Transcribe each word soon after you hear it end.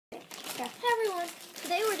Hey everyone,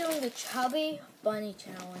 today we're doing the Chubby Bunny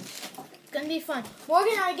Challenge. It's gonna be fun.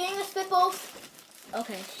 Morgan, are you getting the spitballs?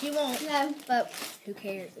 Okay, she won't. No. But who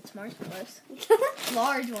cares? It's marshmallows.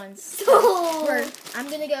 Large ones. So,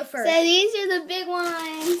 I'm gonna go first. so these are the big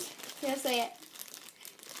ones. Yeah, say it.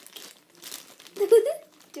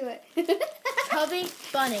 Do it. Chubby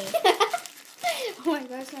Bunny. Oh my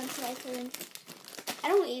gosh, that's so good. I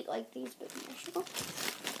don't eat like these, but marshmallows.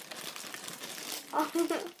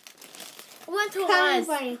 Went to Chubby one.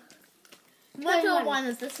 Bunny. Went to one.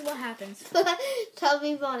 This is what happens.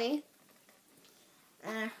 Chubby Bunny.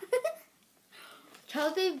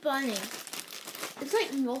 Chubby Bunny. It's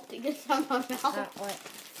like melting inside my mouth. What?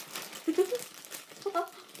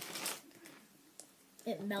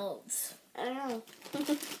 It melts. I know.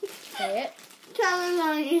 Say it. Chubby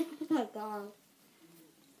Bunny. Oh my god.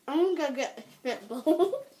 I'm gonna get a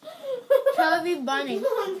spitball. Chubby Bunny.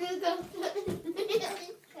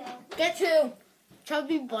 Get two.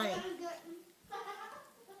 Chubby Bunny.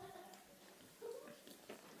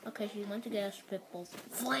 Okay, she went to get her spitballs.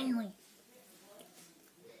 Finally.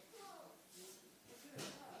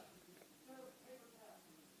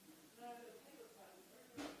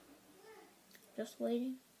 Just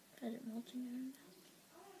waiting. Got it melting in her mouth.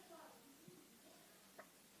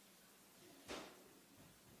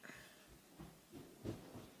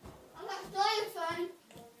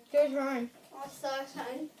 Your turn.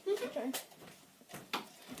 Your turn.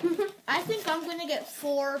 I think I'm gonna get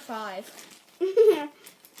 4 or 5.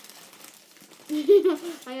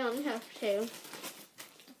 I only have 2.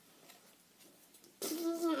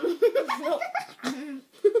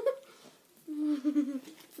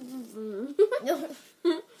 No.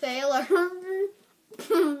 Sailor.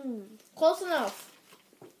 Close enough.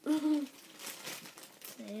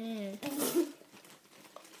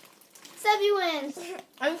 Sebby wins.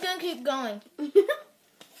 I'm gonna keep going.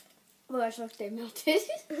 Oh gosh, look, they melted.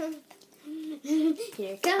 Here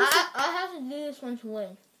it comes. I have to do this one to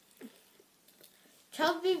win.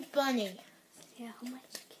 Chubby Bunny. Yeah, how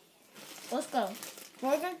much? Let's go.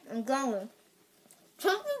 Morgan, I'm going.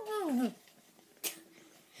 Chubby Bunny.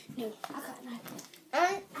 No, I got nothing.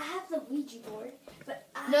 And I have the Ouija board, but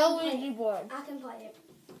no Ouija board. I can play it.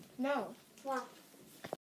 No. Why?